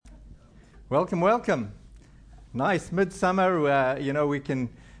Welcome, welcome. Nice midsummer. We can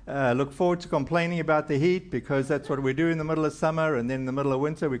look forward to complaining about the heat because that's what we do in the middle of summer, and then in the middle of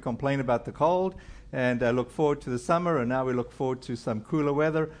winter we complain about the cold and look forward to the summer, and now we look forward to some cooler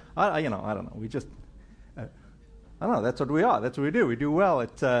weather. I don't know. We just, I don't know. That's what we are. That's what we do. We do well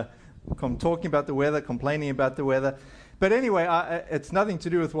at talking about the weather, complaining about the weather. But anyway, it's nothing to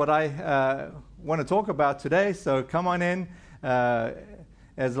do with what I want to talk about today. So come on in.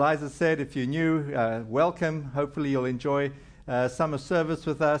 As Liza said, if you're new, welcome. Hopefully you'll enjoy summer service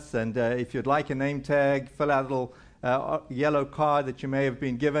with us. And if you'd like a name tag, fill out a little yellow card that you may have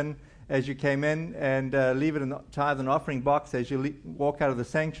been given as you came in, and leave it in the tithe and offering box as you walk out of the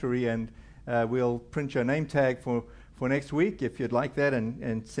sanctuary, and we'll print your name tag for next week if you'd like that,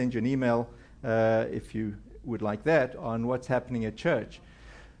 and send you an email if you would like that on what's happening at church.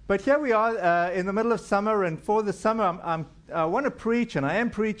 But here we are in the middle of summer, and for the summer I want to preach, and I am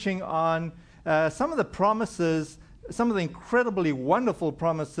preaching on some of the promises, some of the incredibly wonderful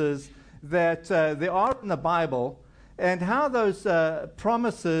promises that there are in the Bible, and how those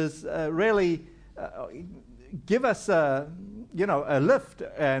promises really give us a lift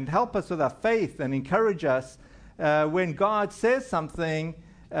and help us with our faith and encourage us when God says something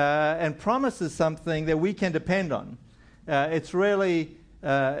and promises something that we can depend on. It's really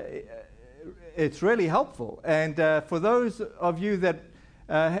helpful. And for those of you that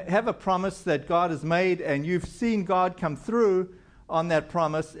have a promise that God has made and you've seen God come through on that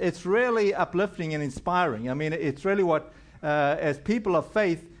promise, it's really uplifting and inspiring. I mean, it's really what, as people of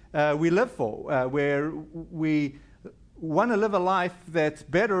faith, we live for, where we want to live a life that's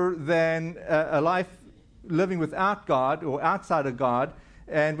better than a life living without God or outside of God.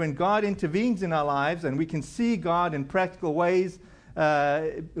 And when God intervenes in our lives and we can see God in practical ways,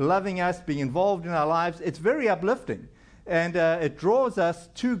 loving us, being involved in our lives, it's very uplifting. And it draws us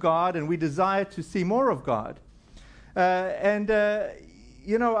to God, and we desire to see more of God. One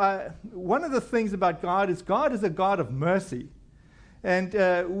of the things about God is a God of mercy.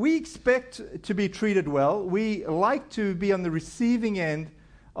 And we expect to be treated well. We like to be on the receiving end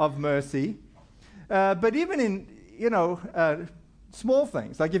of mercy. But even in, small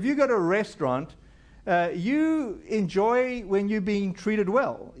things, like if you go to a restaurant, you enjoy when you're being treated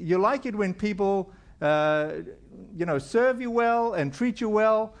well. You like it when people, serve you well and treat you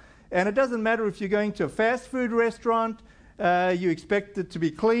well. And it doesn't matter if you're going to a fast food restaurant, you expect it to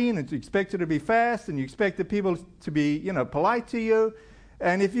be clean, and you expect it to be fast, and you expect the people to be, polite to you.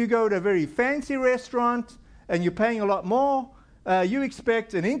 And if you go to a very fancy restaurant and you're paying a lot more, you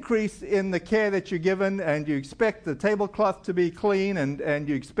expect an increase in the care that you're given, and you expect the tablecloth to be clean, and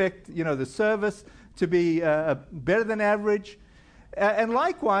you expect, the service to be better than average. And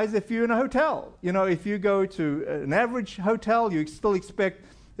likewise, if you're in a hotel, if you go to an average hotel, you still expect,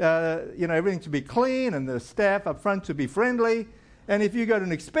 everything to be clean and the staff up front to be friendly. And if you go to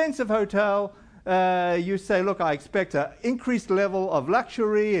an expensive hotel, you say, look, I expect an increased level of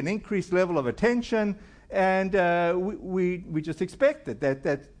luxury, an increased level of attention, and we just expect it.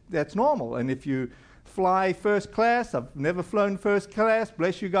 That's normal. And if you fly first class, I've never flown first class,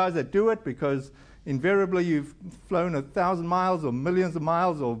 bless you guys that do it, because invariably you've flown 1,000 miles or millions of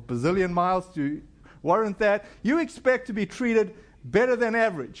miles or bazillion miles to warrant that. You expect to be treated better than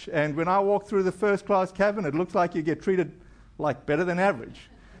average. And when I walk through the first class cabin, it looks like you get treated like better than average.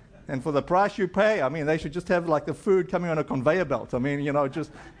 And for the price you pay, I mean, they should just have like the food coming on a conveyor belt. I mean,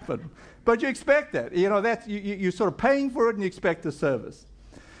 but you expect that. That's, you're sort of paying for it, and you expect the service.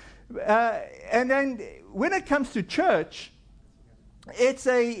 And then when it comes to church, it's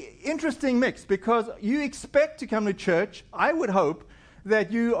a interesting mix, because you expect to come to church. I would hope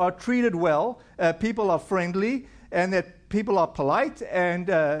that you are treated well, people are friendly, and that people are polite, and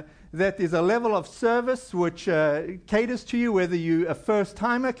that there's a level of service which caters to you, whether you're a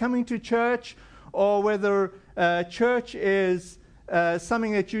first-timer coming to church or whether church is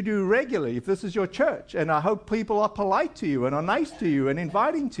something that you do regularly, if this is your church. And I hope people are polite to you and are nice to you and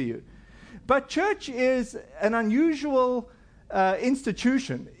inviting to you. But church is an unusual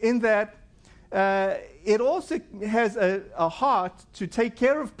institution in that it also has a heart to take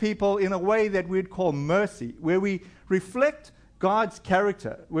care of people in a way that we'd call mercy, where we reflect God's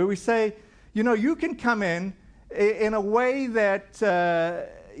character, where we say, you can come in a way that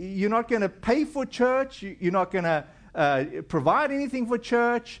you're not going to pay for church, you're not going to provide anything for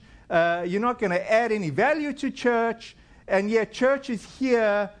church, you're not going to add any value to church, and yet church is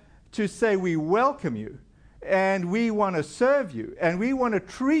here to say we welcome you, and we want to serve you, and we want to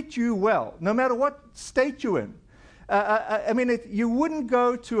treat you well, no matter what state you're in. You wouldn't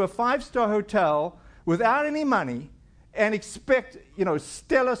go to a 5-star hotel without any money and expect,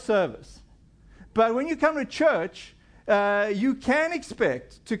 stellar service. But when you come to church, you can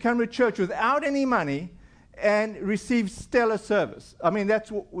expect to come to church without any money and receive stellar service. I mean,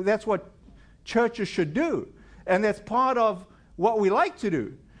 that's what churches should do. And that's part of what we like to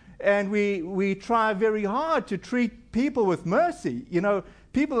do. And we try very hard to treat people with mercy. You know,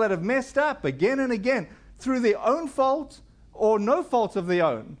 people that have messed up again and again through their own fault or no faults of their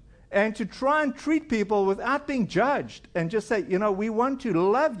own. And to try and treat people without being judged and just say, you know, we want to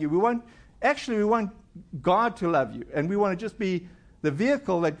love you. We want God to love you. And we want to just be the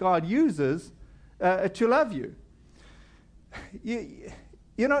vehicle that God uses to love you.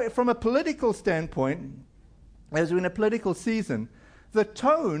 You know, from a political standpoint, as we're in a political season, the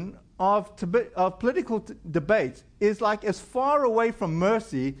tone of political debate is like as far away from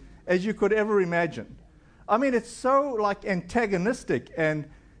mercy as you could ever imagine. I mean, it's so like antagonistic and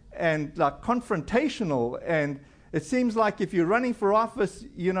like confrontational, and it seems like if you're running for office,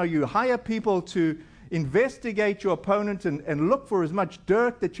 you know, you hire people to investigate your opponent and look for as much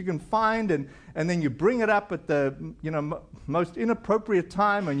dirt that you can find, and then you bring it up at the most inappropriate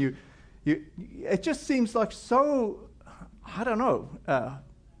time, and it just seems like so, I don't know,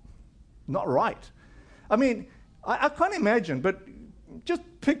 not right. I mean, I can't imagine, but just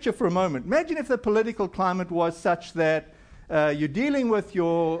picture for a moment. Imagine if the political climate was such that you're dealing with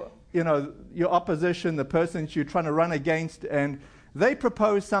your opposition, the person you're trying to run against, and they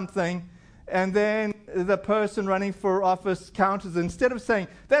propose something, and then the person running for office counters. Instead of saying,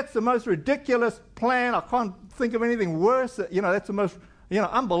 that's the most ridiculous plan, I can't think of anything worse, that's the most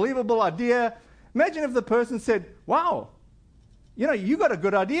unbelievable idea. Imagine if the person said, wow, you got a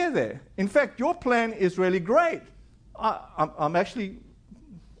good idea there. In fact, your plan is really great. I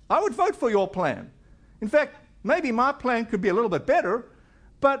would vote for your plan. In fact, maybe my plan could be a little bit better,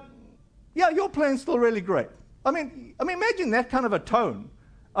 but yeah, your plan's still really great. I mean, imagine that kind of a tone.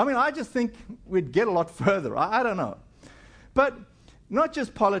 I mean, I just think we'd get a lot further. I don't know. But not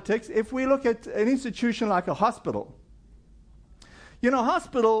just politics. If we look at an institution like a hospital,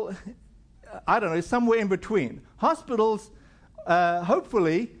 hospital, I don't know, somewhere in between. Hospitals,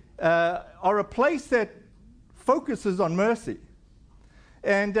 hopefully, are a place that focuses on mercy.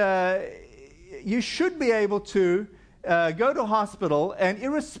 And you should be able to go to a hospital, and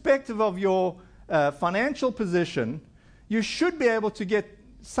irrespective of your financial position, you should be able to get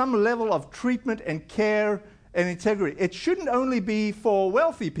some level of treatment and care and integrity. It shouldn't only be for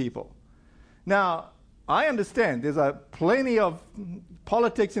wealthy people. Now, I understand there's plenty of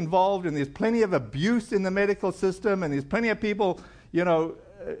politics involved, and there's plenty of abuse in the medical system, and there's plenty of people,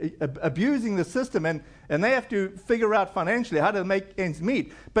 abusing the system, and they have to figure out financially how to make ends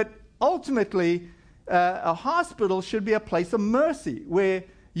meet. But ultimately, a hospital should be a place of mercy where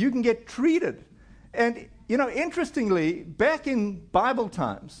you can get treated. And, interestingly, back in Bible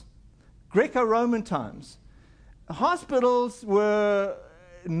times, Greco-Roman times, hospitals were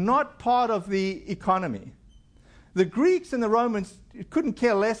not part of the economy. The Greeks and the Romans couldn't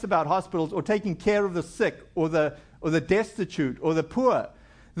care less about hospitals or taking care of the sick or the destitute or the poor.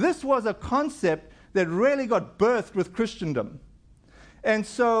 This was a concept that really got birthed with Christendom. And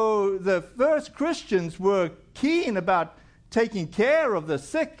so the first Christians were keen about taking care of the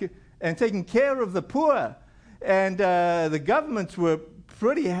sick and taking care of the poor. And the governments were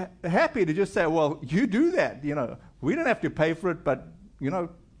pretty happy to just say, well, you do that. We don't have to pay for it, but,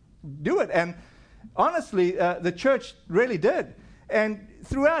 do it. And honestly, the church really did. And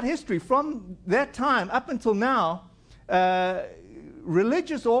throughout history, from that time up until now,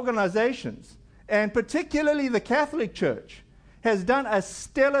 religious organizations, and particularly the Catholic Church, has done a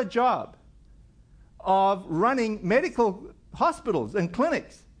stellar job of running medical hospitals and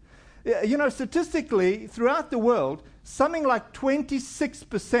clinics. Statistically, throughout the world, something like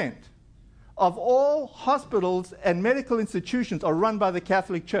 26% of all hospitals and medical institutions are run by the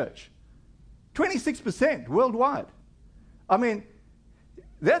Catholic Church. 26% worldwide. I mean,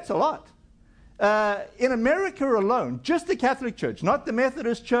 that's a lot. In America alone, just the Catholic Church, not the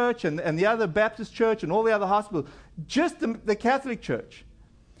Methodist Church and the other Baptist Church and all the other hospitals, just the Catholic Church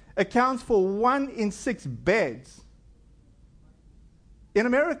accounts for 1 in 6 beds in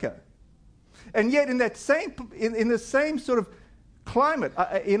America. And yet in that in the same sort of climate,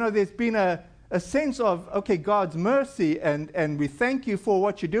 there's been a sense of, okay, God's mercy, and we thank you for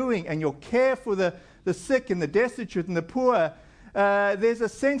what you're doing and your care for the sick and the destitute and the poor. There's a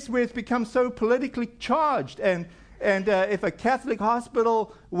sense where it's become so politically charged, and if a Catholic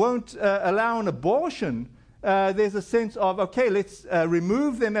hospital won't allow an abortion, there's a sense of, okay, let's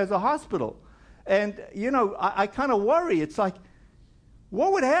remove them as a hospital. And, I kind of worry. It's like,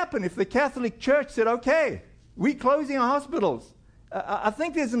 what would happen if the Catholic Church said, okay, we're closing our hospitals? I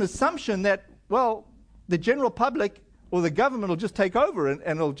think there's an assumption that well, the general public or the government will just take over and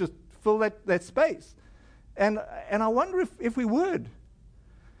it'll just fill that space. And I wonder if we would.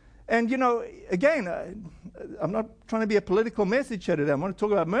 And, again, I'm not trying to be a political message here today. I want to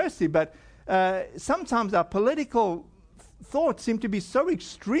talk about mercy, but sometimes our political thoughts seem to be so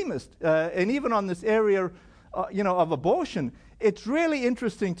extremist, and even on this area, of abortion. It's really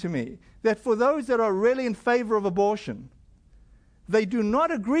interesting to me that for those that are really in favor of abortion, they do not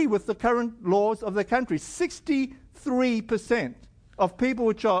agree with the current laws of the country. 63% of people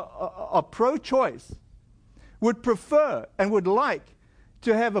which are pro-choice would prefer and would like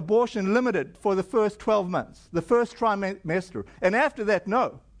to have abortion limited for the first 12 months, the first trimester, and after that,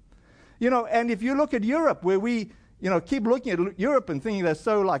 no. And if you look at Europe, where we, keep looking at Europe and thinking they're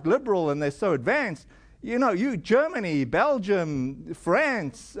so liberal and they're so advanced, Germany, Belgium,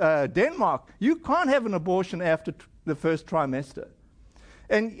 France, Denmark, you can't have an abortion after the first trimester.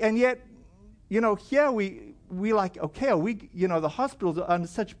 And yet, here we okay, are we, the hospitals are under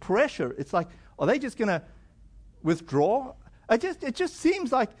such pressure. It's like, are they just going to withdraw? It just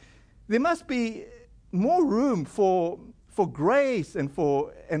seems like there must be more room for grace and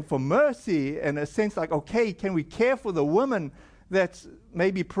for mercy, and a sense like, okay, can we care for the woman that's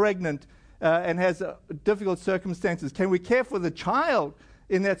maybe pregnant and has difficult circumstances? Can we care for the child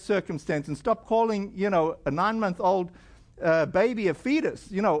in that circumstance and stop calling, a 9-month-old baby a fetus?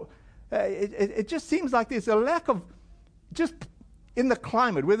 It just seems like there's a lack of, just in the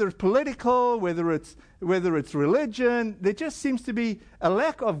climate, whether it's political, whether it's religion, there just seems to be a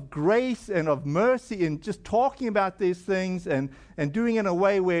lack of grace and of mercy in just talking about these things and doing it in a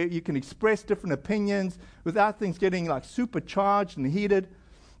way where you can express different opinions without things getting supercharged and heated.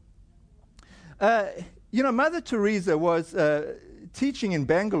 Mother Teresa was teaching in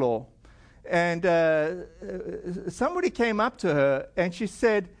Bangalore, and somebody came up to her and she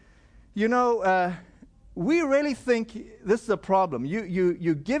said, we really think this is a problem.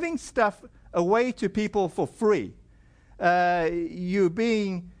 You're giving stuff away to people for free. You're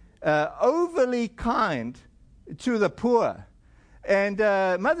being overly kind to the poor. And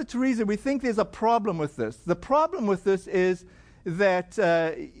Mother Teresa, we think there's a problem with this. The problem with this is that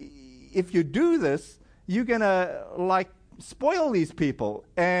if you do this, you're going to spoil these people.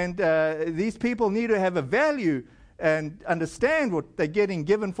 And these people need to have a value and understand what they're getting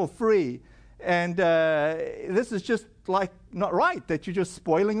given for free. And this is just not right, that you're just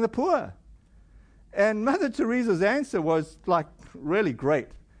spoiling the poor. And Mother Teresa's answer was really great.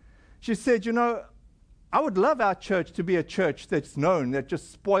 She said, I would love our church to be a church that's known that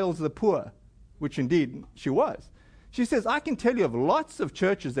just spoils the poor, which indeed she was. She says, I can tell you of lots of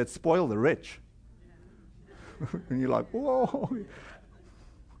churches that spoil the rich. And you're like, whoa.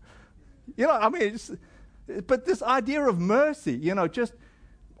 But this idea of mercy, just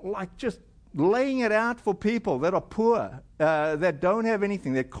laying it out for people that are poor, that don't have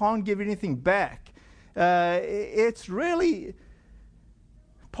anything, that can't give anything back. It's really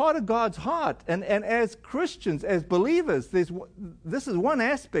part of God's heart. And as Christians, as believers, this is one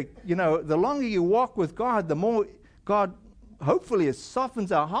aspect. The longer you walk with God, the more God hopefully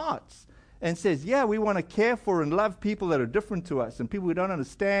softens our hearts and says, yeah, we want to care for and love people that are different to us and people we don't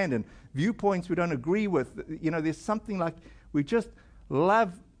understand and viewpoints we don't agree with. There's something we just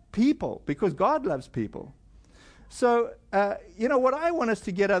love people because God loves people. So, what I want us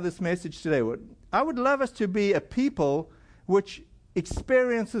to get out of this message today, I would love us to be a people which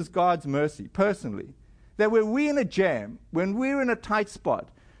experiences God's mercy personally. That when we're in a jam, when we're in a tight spot,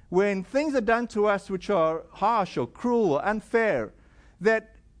 when things are done to us which are harsh or cruel or unfair,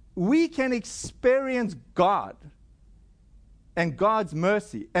 that we can experience God and God's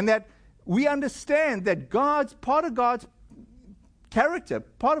mercy, and that we understand that part of God's character,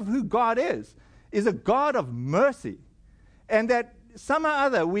 part of who God is a God of mercy. And that somehow or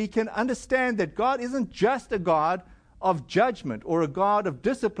other we can understand that God isn't just a God of judgment or a God of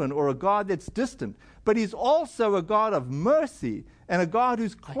discipline or a God that's distant, but He's also a God of mercy and a God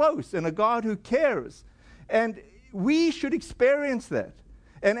who's close and a God who cares. And we should experience that.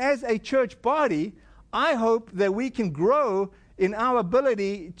 And as a church body, I hope that we can grow in our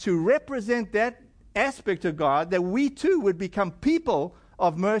ability to represent that aspect of God, that we too would become people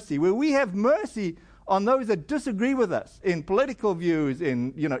of mercy, where we have mercy on those that disagree with us in political views,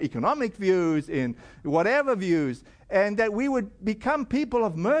 in economic views, in whatever views, and that we would become people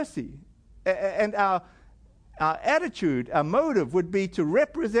of mercy. And our attitude, our motive would be to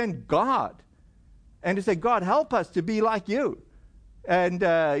represent God and to say, God, help us to be like you. And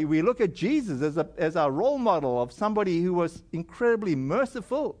we look at Jesus as our role model of somebody who was incredibly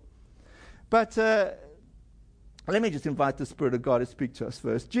merciful. But let me just invite the Spirit of God to speak to us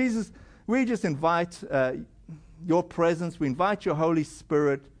first. Jesus, we just invite your presence. We invite your Holy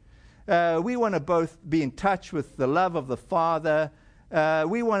Spirit. We want to both be in touch with the love of the Father.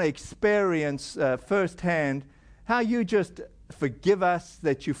 We want to experience firsthand how you just forgive us,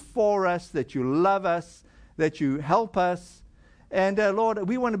 that you're for us, that you love us, that you help us. And Lord,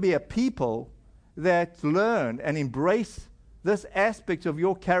 we want to be a people that learn and embrace this aspect of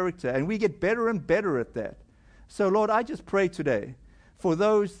your character, and we get better and better at that. So Lord, I just pray today for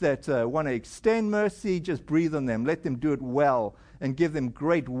those that want to extend mercy, just breathe on them. Let them do it well and give them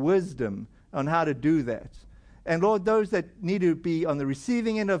great wisdom on how to do that. And Lord, those that need to be on the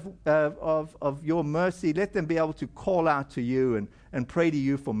receiving end of your mercy, let them be able to call out to you and pray to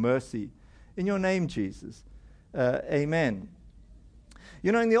you for mercy. In your name, Jesus. Amen.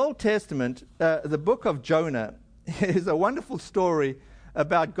 You know, in the Old Testament, the book of Jonah is a wonderful story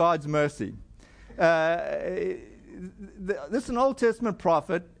about God's mercy. This is an Old Testament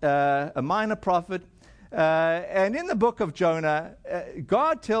prophet, a minor prophet, and in the book of Jonah,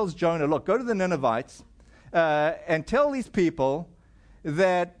 God tells Jonah, look, go to the Ninevites and tell these people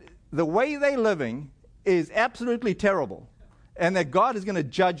that the way they're living is absolutely terrible and that God is going to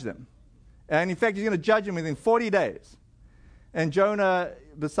judge them. And in fact, he's going to judge them within 40 days. And Jonah,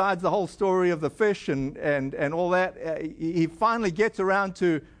 besides the whole story of the fish and all that, he finally gets around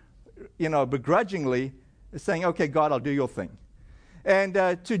to, begrudgingly saying, okay, God, I'll do your thing. And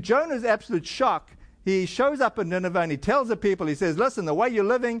to Jonah's absolute shock, he shows up in Nineveh and he tells the people, he says, listen, the way you're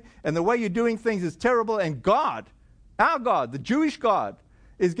living and the way you're doing things is terrible, and God, our God, the Jewish God,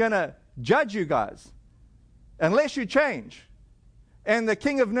 is going to judge you guys unless you change. And the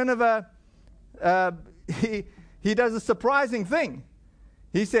king of Nineveh, he does a surprising thing.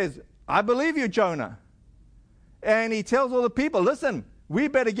 He says, I believe you, Jonah. And he tells all the people, listen, we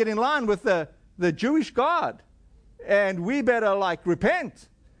better get in line with the Jewish God. And we better, repent.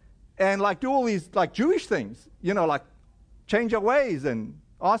 And, do all these, Jewish things. Change our ways and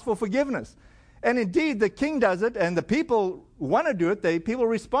ask for forgiveness. And indeed, the king does it, and the people want to do it. People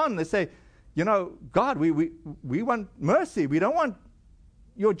respond. They say, God, we want mercy. We don't want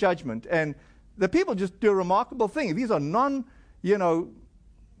your judgment. And the people just do a remarkable thing. These are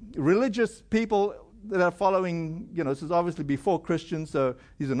religious people that are following, this is obviously before Christians, so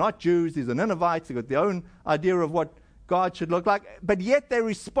these are not Jews, these are Ninevites. They've got their own idea of what God should look like, but yet they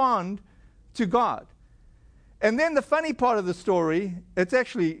respond to God. And then the funny part of the story, it's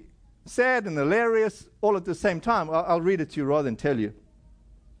actually sad and hilarious all at the same time. I'll read it to you rather than tell you.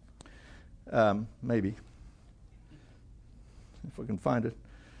 Maybe. If I can find it.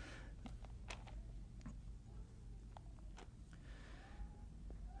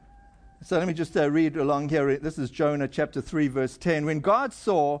 So let me just read along here. This is Jonah chapter 3, verse 10. When God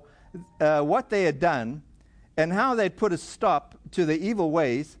saw what they had done and how they'd put a stop to their evil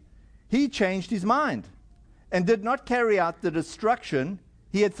ways, he changed his mind and did not carry out the destruction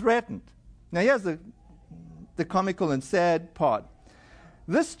he had threatened. Now here's the comical and sad part.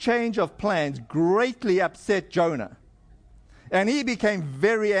 This change of plans greatly upset Jonah, and he became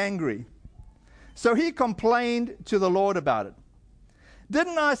very angry. So he complained to the Lord about it.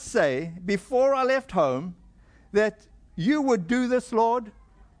 Didn't I say before I left home that you would do this, Lord?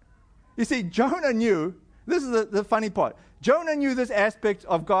 You see, Jonah knew, this is the funny part, Jonah knew this aspect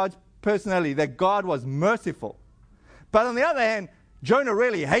of God's personality, that God was merciful. But on the other hand, Jonah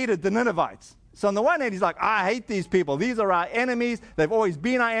really hated the Ninevites. So on the one hand, he's like, I hate these people. These are our enemies. They've always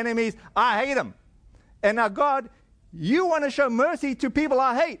been our enemies. I hate them. And now, God, you want to show mercy to people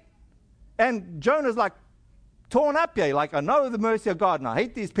I hate. And Jonah's like, torn up here, I know the mercy of God and I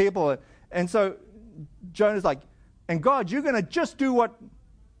hate these people. And so Jonah's like, and God, you're going to just do what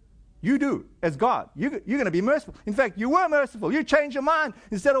you do as God. You're going to be merciful. In fact, you were merciful. You changed your mind.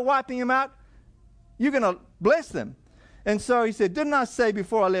 Instead of wiping them out, you're going to bless them. And so he said, didn't I say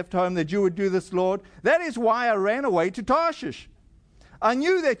before I left home that you would do this, Lord? That is why I ran away to Tarshish. I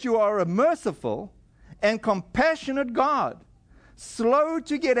knew that you are a merciful and compassionate God, slow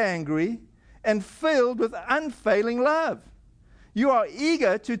to get angry, and filled with unfailing love. You are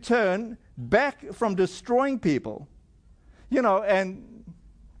eager to turn back from destroying people. And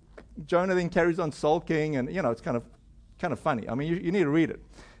Jonah then carries on sulking, and, it's kind of funny. I mean, you need to read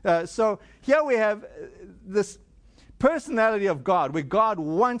it. So here we have this personality of God, where God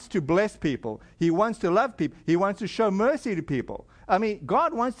wants to bless people. He wants to love people. He wants to show mercy to people. I mean,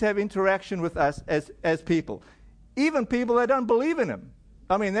 God wants to have interaction with us as people, even people that don't believe in him.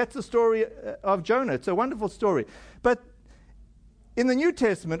 I mean, that's the story of Jonah. It's a wonderful story. But in the New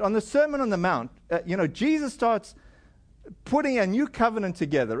Testament, on the Sermon on the Mount, Jesus starts putting a new covenant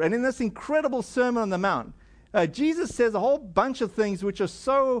together. And in this incredible Sermon on the Mount, Jesus says a whole bunch of things which are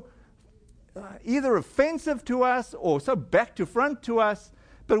so either offensive to us or so back to front to us.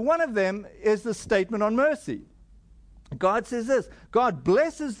 But one of them is the statement on mercy. God says this: God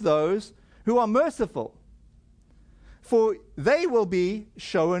blesses those who are merciful, for they will be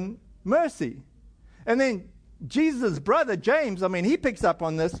shown mercy. And then Jesus' brother James, he picks up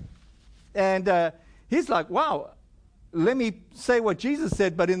on this, and he's like, wow, let me say what Jesus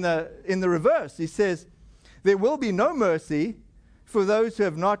said, but in the reverse. He says, there will be no mercy for those who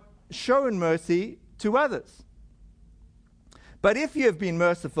have not shown mercy to others. But if you have been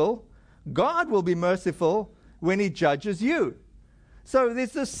merciful, God will be merciful when he judges you. So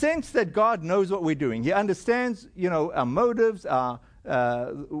there's this sense that God knows what we're doing. He understands, our motives, our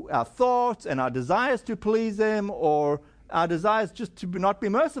thoughts, and our desires to please him, or our desires just to not be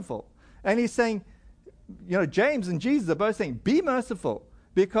merciful. And he's saying, James and Jesus are both saying, be merciful,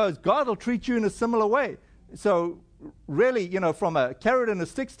 because God will treat you in a similar way. So really, from a carrot and a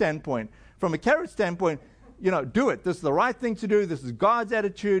stick standpoint, from a carrot standpoint, do it. This is the right thing to do. This is God's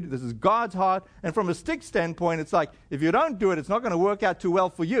attitude. This is God's heart. And from a stick standpoint, it's like, if you don't do it, it's not going to work out too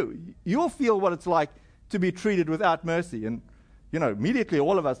well for you. You'll feel what it's like to be treated without mercy. And, immediately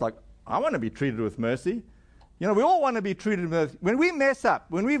all of us like, I want to be treated with mercy. We all want to be treated with mercy. When we mess up,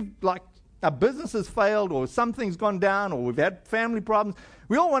 when our business has failed, or something's gone down, or we've had family problems,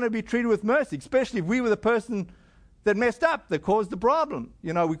 we all want to be treated with mercy, especially if we were the person that messed up, that caused the problem.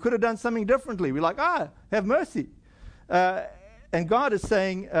 We could have done something differently. We're like, have mercy. And God is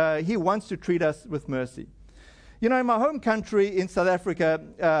saying he wants to treat us with mercy. In my home country in South Africa,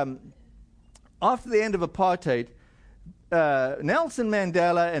 after the end of apartheid, Nelson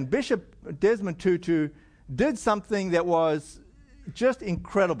Mandela and Bishop Desmond Tutu did something that was just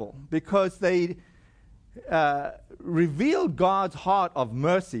incredible, because they revealed God's heart of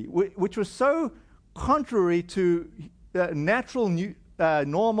mercy, which was so contrary to natural,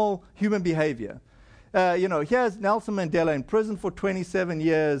 normal human behavior. Here's Nelson Mandela in prison for 27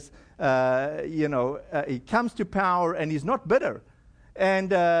 years. He comes to power and he's not bitter.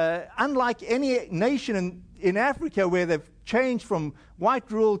 And unlike any nation in Africa where they've changed from white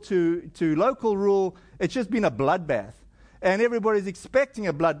rule to local rule, it's just been a bloodbath. And everybody's expecting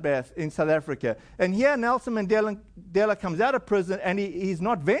a bloodbath in South Africa. And here Nelson Mandela comes out of prison, and he's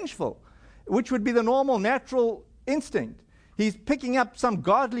not vengeful, which would be the normal, natural instinct. He's picking up some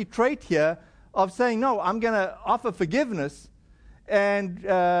godly trait here of saying, no, I'm going to offer forgiveness. And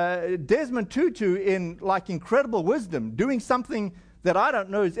Desmond Tutu, in incredible wisdom, doing something that I don't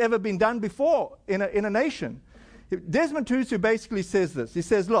know has ever been done before in a nation. Desmond Tutu basically says this. He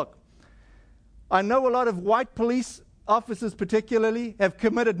says, look, I know a lot of white police officers particularly have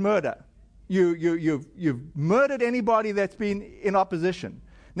committed murder. You've murdered anybody that's been in opposition.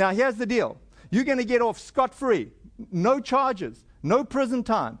 Now, here's the deal. You're going to get off scot-free. No charges, no prison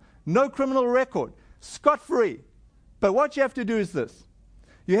time, no criminal record, scot-free. But what you have to do is this.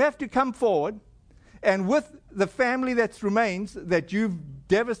 You have to come forward, and with the family that remains, that you've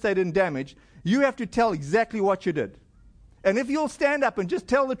devastated and damaged, you have to tell exactly what you did. And if you'll stand up and just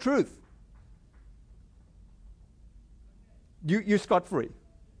tell the truth, you're scot-free.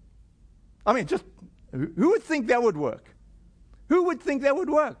 Just, who would think that would work? Who would think that would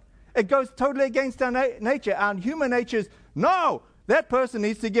work? It goes totally against our nature. Our human nature is, no, that person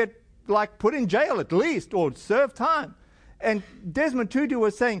needs to get put in jail at least, or serve time. And Desmond Tutu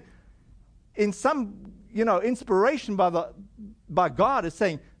was saying, in some inspiration by God, is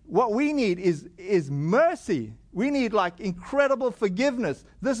saying, what we need is mercy. We need incredible forgiveness.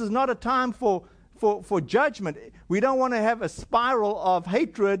 This is not a time for judgment. We don't want to have a spiral of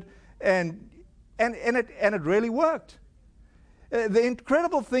hatred, and it really worked. The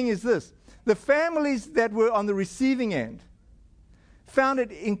incredible thing is this: the families that were on the receiving end found it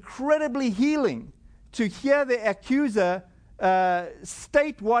incredibly healing to hear the accuser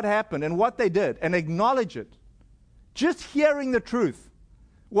state what happened and what they did and acknowledge it. Just hearing the truth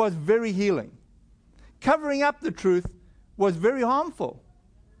was very healing. Covering up the truth was very harmful.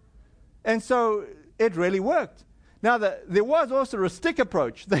 And so it really worked. Now, there was also a stick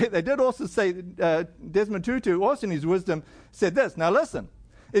approach. They did also say, Desmond Tutu, also in his wisdom, said this: now listen,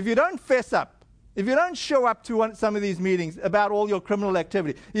 if you don't fess up, if you don't show up to some of these meetings about all your criminal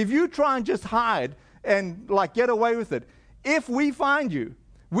activity, if you try and just hide and get away with it, if we find you,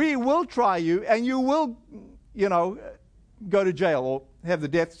 we will try you, and you will, go to jail or have the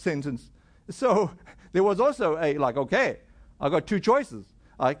death sentence. So there was also okay, I've got two choices.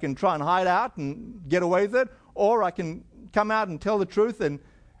 I can try and hide out and get away with it, or I can come out and tell the truth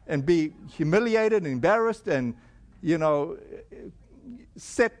and be humiliated and embarrassed and,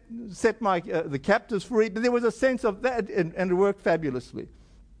 set the captives free. But there was a sense of that, and it worked fabulously.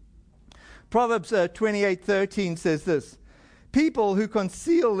 Proverbs 28:13 says this: people who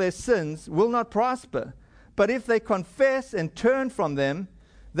conceal their sins will not prosper, but if they confess and turn from them,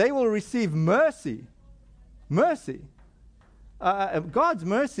 they will receive mercy. Mercy. God's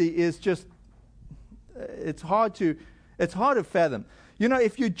mercy is just, it's hard to fathom. You know,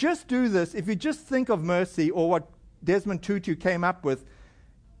 if you just do this, if you just think of mercy, or what Desmond Tutu came up with,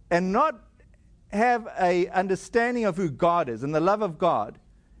 and not have a understanding of who God is and the love of God,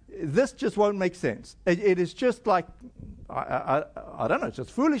 this just won't make sense. It is just like, I don't know, it's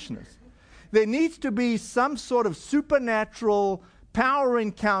just foolishness. There needs to be some sort of supernatural power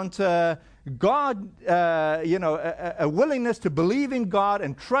encounter, God, a willingness to believe in God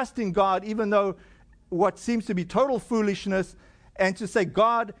and trust in God, even though what seems to be total foolishness, and to say,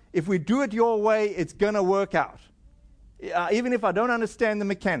 God, if we do it your way, it's going to work out, even if I don't understand the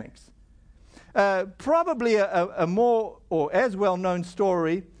mechanics. Probably a more or as well-known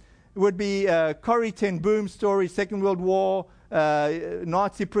story would be Corrie ten Boom's story, Second World War,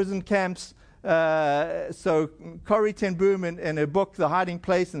 Nazi prison camps. So Corrie ten Boom in her book, The Hiding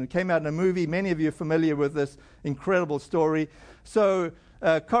Place, and it came out in a movie. Many of you are familiar with this incredible story. So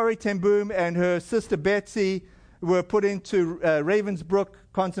Corrie ten Boom and her sister Betsy were put into Ravensbrück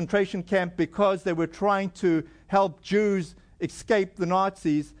concentration camp because they were trying to help Jews escape the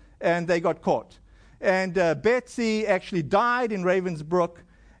Nazis, and they got caught. And Betsy actually died in Ravensbrück,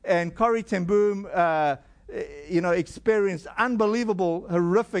 and Corrie ten Boom, experienced unbelievable,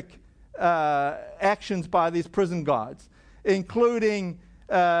 horrific actions by these prison guards, including,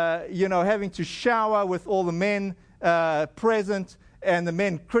 having to shower with all the men present, and the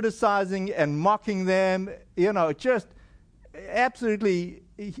men criticizing and mocking them, just absolutely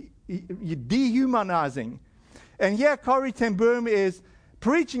dehumanizing. And here Corrie ten Boom is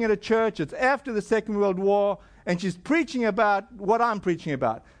preaching at a church. It's after the Second World War, and she's preaching about what I'm preaching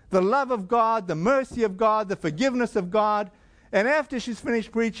about: the love of God, the mercy of God, the forgiveness of God. And after she's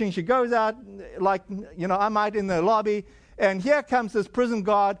finished preaching, she goes out, like, I might, in the lobby, and here comes this prison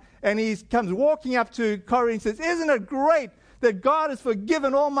guard, and he comes walking up to Corrie and says, "Isn't it great that God has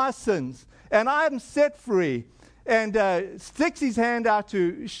forgiven all my sins, and I'm set free?" And sticks his hand out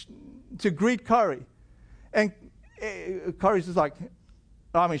to greet Corrie. And Corrie's just like,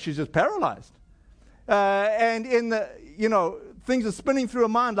 she's just paralyzed. And in the, things are spinning through her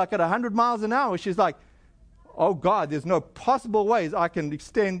mind like at 100 miles an hour. She's like, "Oh God, there's no possible ways I can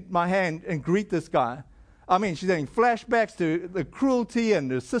extend my hand and greet this guy." She's having flashbacks to the cruelty and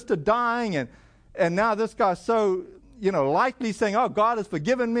her sister dying, and now this guy's so, lightly saying, "Oh, God has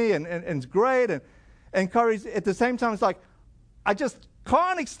forgiven me, and it's great." And Corrie's at the same time, it's like, "I just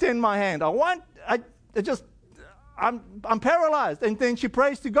can't extend my hand. I'm paralyzed." And then she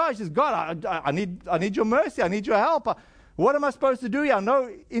prays to God. She says, "God, I need your mercy. I need your help. What am I supposed to do here? I know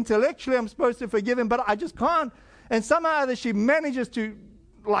intellectually I'm supposed to forgive him, but I just can't." And somehow she manages to,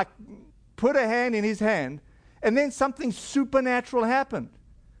 put her hand in his hand, and then something supernatural happened.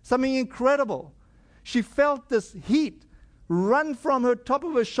 Something incredible. She felt this heat run from her top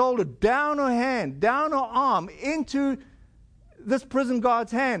of her shoulder, down her hand, down her arm, into this prison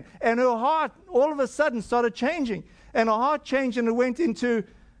guard's hand. And her heart all of a sudden started changing. And her heart changed, and it went into,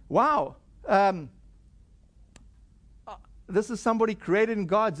 wow, this is somebody created in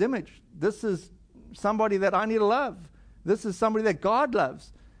God's image. This is somebody that I need to love. This is somebody that God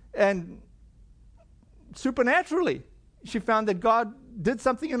loves. And supernaturally, she found that God did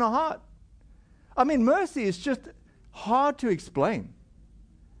something in her heart. Mercy is just hard to explain.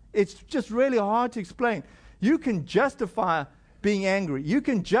 It's just really hard to explain. You can justify being angry. You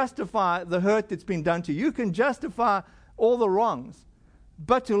can justify the hurt that's been done to you. You can justify all the wrongs.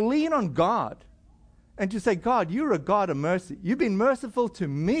 But to lean on God and to say, "God, you're a God of mercy. You've been merciful to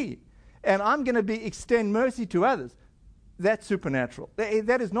me, and I'm going to extend mercy to others," that's supernatural.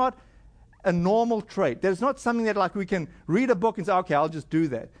 That is not a normal trait. That is not something that we can read a book and say, "Okay, I'll just do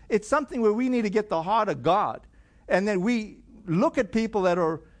that." It's something where we need to get the heart of God. And then we look at people that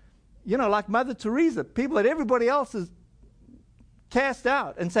are, like Mother Teresa, people that everybody else is cast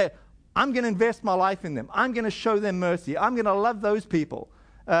out, and say, "I'm going to invest my life in them. I'm going to show them mercy. I'm going to love those people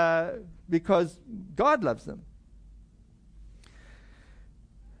because God loves them."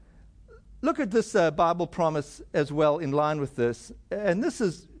 Look at this Bible promise as well in line with this. And this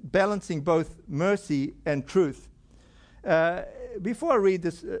is balancing both mercy and truth. Before I read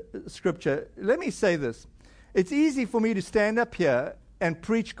this scripture, let me say this. It's easy for me to stand up here and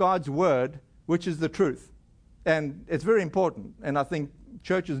preach God's word, which is the truth. And it's very important. And I think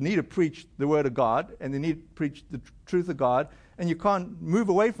churches need to preach the word of God, and they need to preach the truth of God, and you can't move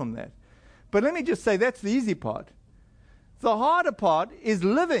away from that. But let me just say that's the easy part. The harder part is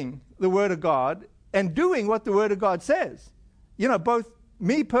living the Word of God and doing what the Word of God says. You know, both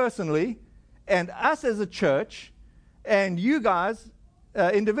me personally and us as a church and you guys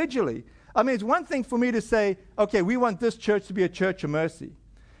individually. I mean, it's one thing for me to say, okay, we want this church to be a church of mercy.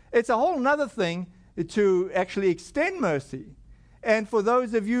 It's a whole other thing to actually extend mercy. And for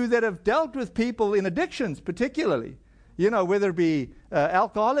those of you that have dealt with people in addictions particularly, you know, whether it be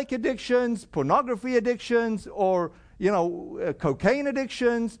alcoholic addictions, pornography addictions, or, you know, cocaine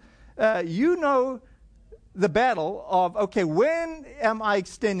addictions, you know the battle of, okay, when am I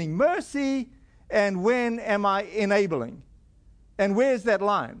extending mercy and when am I enabling? And where's that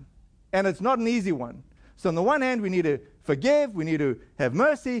line? And it's not an easy one. So on the one hand, we need to forgive, we need to have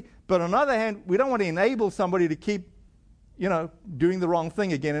mercy, but on the other hand, we don't want to enable somebody to keep, you know, doing the wrong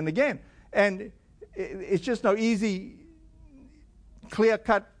thing again and again. And it's just no easy,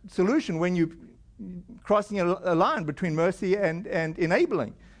 clear-cut solution when you're crossing a line between mercy and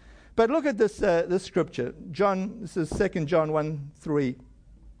enabling. But look at this scripture. This is 2 John 1:3.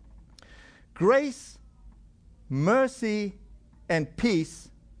 Grace, mercy, and peace,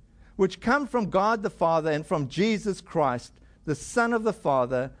 which come from God the Father and from Jesus Christ, the Son of the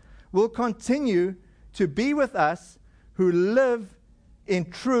Father, will continue to be with us who live in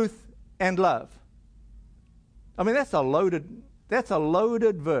truth and love. I mean, that's a loaded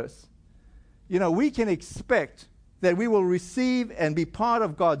verse. You know, we can expect that we will receive and be part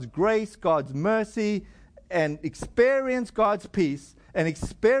of God's grace, God's mercy, and experience God's peace and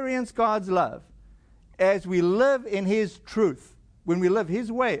experience God's love as we live in His truth. When we live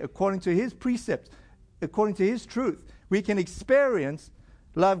His way, according to His precepts, according to His truth, we can experience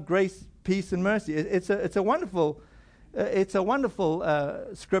love, grace, peace, and mercy. It's a wonderful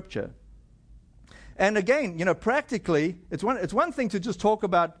scripture. And again, you know, practically, it's one thing to just talk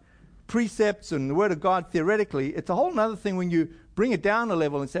about precepts and the Word of God theoretically. It's a whole other thing when you bring it down a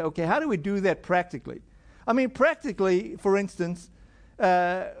level and say, okay, how do we do that practically? I mean, practically, for instance,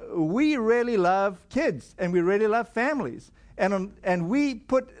 we really love kids and we really love families. And we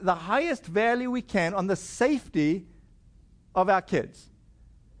put the highest value we can on the safety of our kids.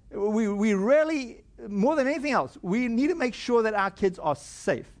 We really, more than anything else, we need to make sure that our kids are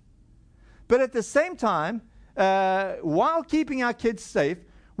safe. But at the same time, while keeping our kids safe,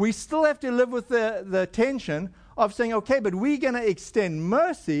 we still have to live with the tension of saying, okay, but we're going to extend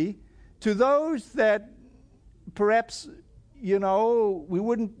mercy to those that perhaps, you know, we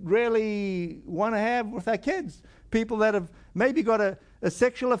wouldn't really want to have with our kids. People that have maybe got a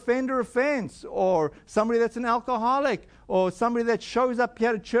sexual offender offense, or somebody that's an alcoholic, or somebody that shows up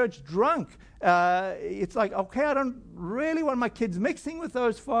here at church drunk. It's like, okay, I don't really want my kids mixing with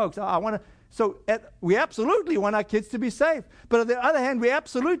those folks. We absolutely want our kids to be safe. But on the other hand, we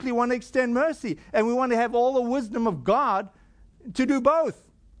absolutely want to extend mercy. And we want to have all the wisdom of God to do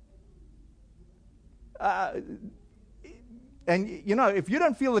both. And, you know, if you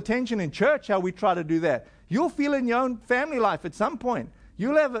don't feel the tension in church, how we try to do that, you'll feel in your own family life at some point.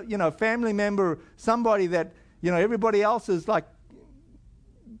 You'll have a family member, somebody that, you know, everybody else is like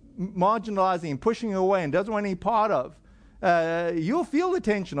marginalizing and pushing away and doesn't want any part of. You'll feel the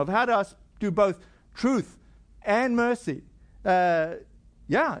tension of how to do both truth and mercy.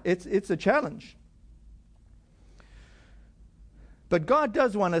 It's a challenge. But God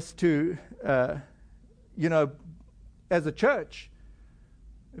does want us to, as a church,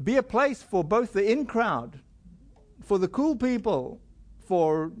 be a place for both the in crowd, for the cool people,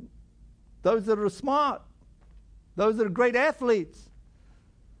 for those that are smart, those that are great athletes,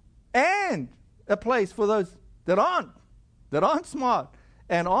 and a place for those that aren't smart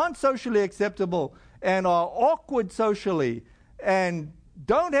and aren't socially acceptable and are awkward socially and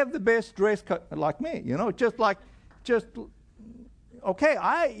don't have the best dress code, like me,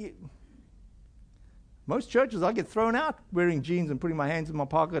 most churches I get thrown out wearing jeans and putting my hands in my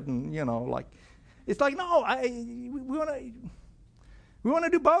pocket and, it's like, no, we want to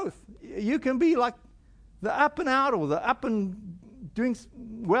do both. You can be like the up and out or the up and doing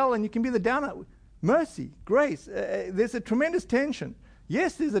well, and you can be the down out. Mercy, grace, there's a tremendous tension.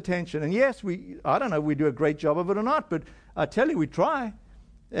 Yes, there's a tension, and yes, I don't know if we do a great job of it or not, but I tell you, we try,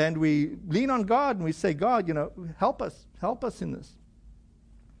 and we lean on God, and we say, God, help us in this.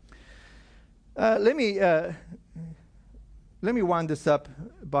 Let me wind this up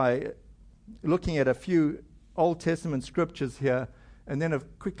by looking at a few Old Testament scriptures here, and then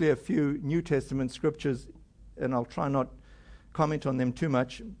quickly a few New Testament scriptures, and I'll try not comment on them too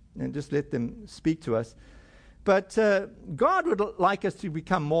much and just let them speak to us. But God would like us to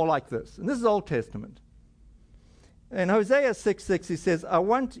become more like this, and this is Old Testament. In Hosea 6:6, he says, I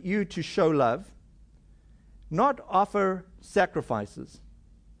want you to show love, not offer sacrifices.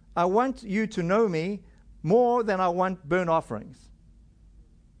 I want you to know me more than I want burnt offerings.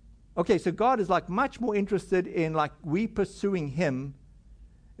 Okay, so God is like much more interested in like we pursuing him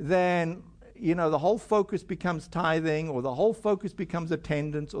than, the whole focus becomes tithing, or the whole focus becomes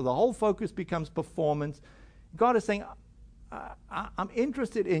attendance, or the whole focus becomes performance. God is saying, I'm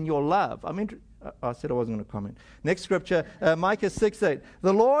interested in your love. I said I wasn't going to comment. Next scripture, Micah 6:8.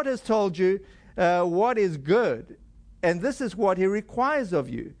 The Lord has told you what is good, and this is what he requires of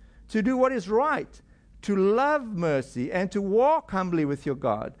you, to do what is right, to love mercy, and to walk humbly with your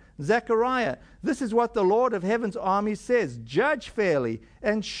God. Zechariah, this is what the Lord of heaven's army says: judge fairly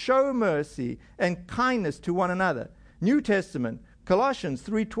and show mercy and kindness to one another. New Testament, Colossians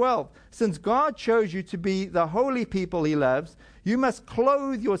 3:12, since God chose you to be the holy people he loves, you must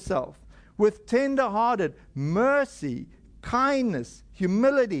clothe yourself with tender-hearted mercy, kindness,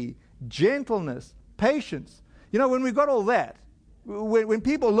 humility, gentleness, patience. When we got all that, when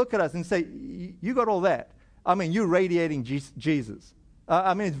people look at us and say, you got all that, you're radiating Jesus.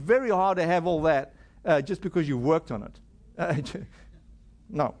 It's very hard to have all that just because you worked on it.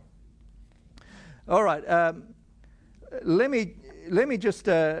 No. All right. Let me just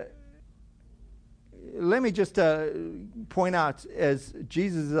point out, as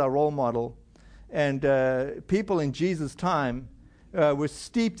Jesus is our role model, and people in Jesus' time were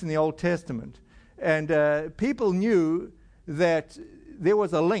steeped in the Old Testament, and people knew that there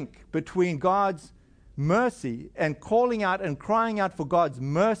was a link between God's mercy and calling out and crying out for God's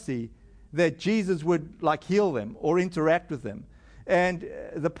mercy, that Jesus would heal them or interact with them. And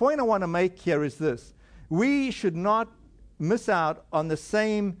the point I want to make here is this: we should not miss out on the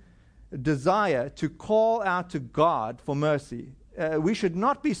same desire to call out to God for mercy. We should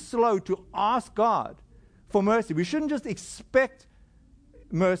not be slow to ask God for mercy. We shouldn't just expect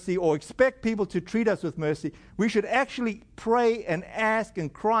mercy or expect people to treat us with mercy. We should actually pray and ask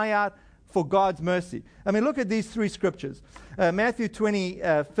and cry out for God's mercy. Look at these three scriptures. Matthew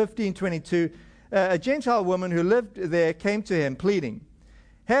 15:22. A Gentile woman who lived there came to him, pleading,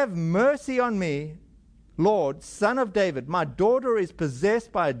 "Have mercy on me, Lord, Son of David. My daughter is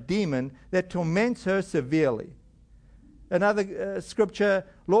possessed by a demon that torments her severely." Another scripture,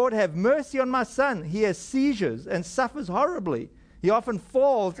 "Lord, have mercy on my son. He has seizures and suffers horribly. He often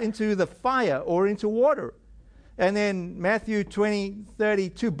falls into the fire or into water." And then Matthew 20:30,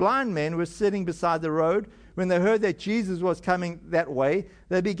 two blind men were sitting beside the road. When they heard that Jesus was coming that way,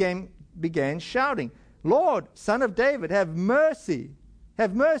 they began shouting, "Lord, Son of David, have mercy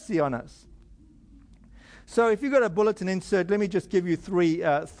on us." So if you've got a bulletin insert, let me just give you three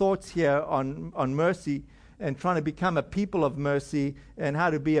thoughts here on mercy and trying to become a people of mercy and how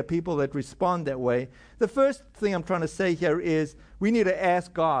to be a people that respond that way. The first thing I'm trying to say here is we need to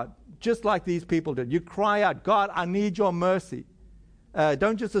ask God, just like these people did. You cry out, "God, I need your mercy."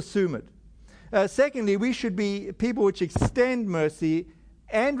 Don't just assume it. Secondly, we should be people which extend mercy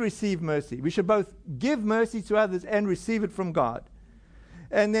and receive mercy. We should both give mercy to others and receive it from God.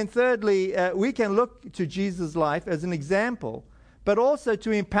 And then thirdly, we can look to Jesus' life as an example, but also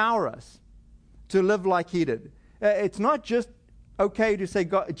to empower us to live like he did. It's not just okay to say,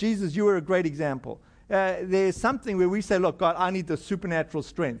 "God, Jesus, you were a great example." There's something where we say, "Look, God, I need the supernatural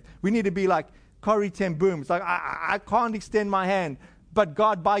strength." We need to be like Corrie ten Boom. It's like, I can't extend my hand, but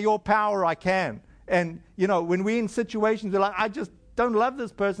God, by your power, I can. And, when we're in situations where I just don't love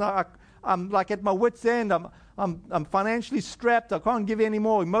this person, I'm like at my wit's end, I'm financially strapped, I can't give any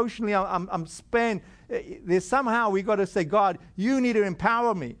more, emotionally I'm spent. There's somehow we got to say, "God, you need to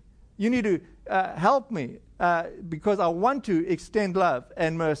empower me. You need to help me because I want to extend love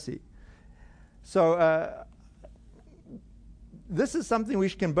and mercy." So this is something we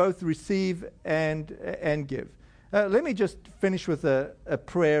can both receive and give. Let me just finish with a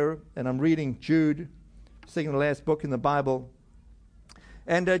prayer, and I'm reading Jude, second to last book in the Bible.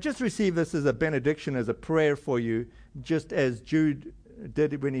 And just receive this as a benediction, as a prayer for you, just as Jude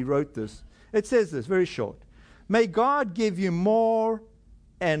did it when he wrote this. It says this, very short: "May God give you more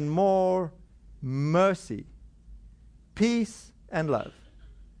and more mercy, peace, and love."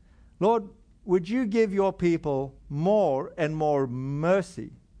 Lord, would you give your people more and more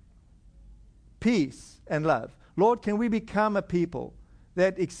mercy, peace, and love? Lord, can we become a people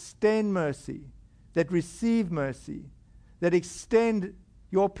that extend mercy, that receive mercy, that extend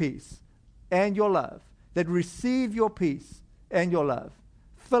your peace and your love, that receive your peace and your love?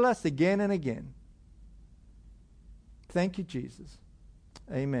 Fill us again and again. Thank you, Jesus.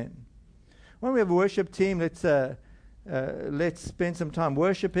 Amen. When we have a worship team, let's spend some time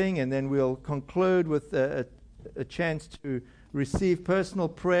worshiping, and then we'll conclude with a chance to receive personal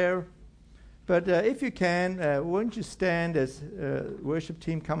prayer. But if you can, won't you stand as worship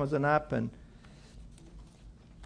team comes on up, and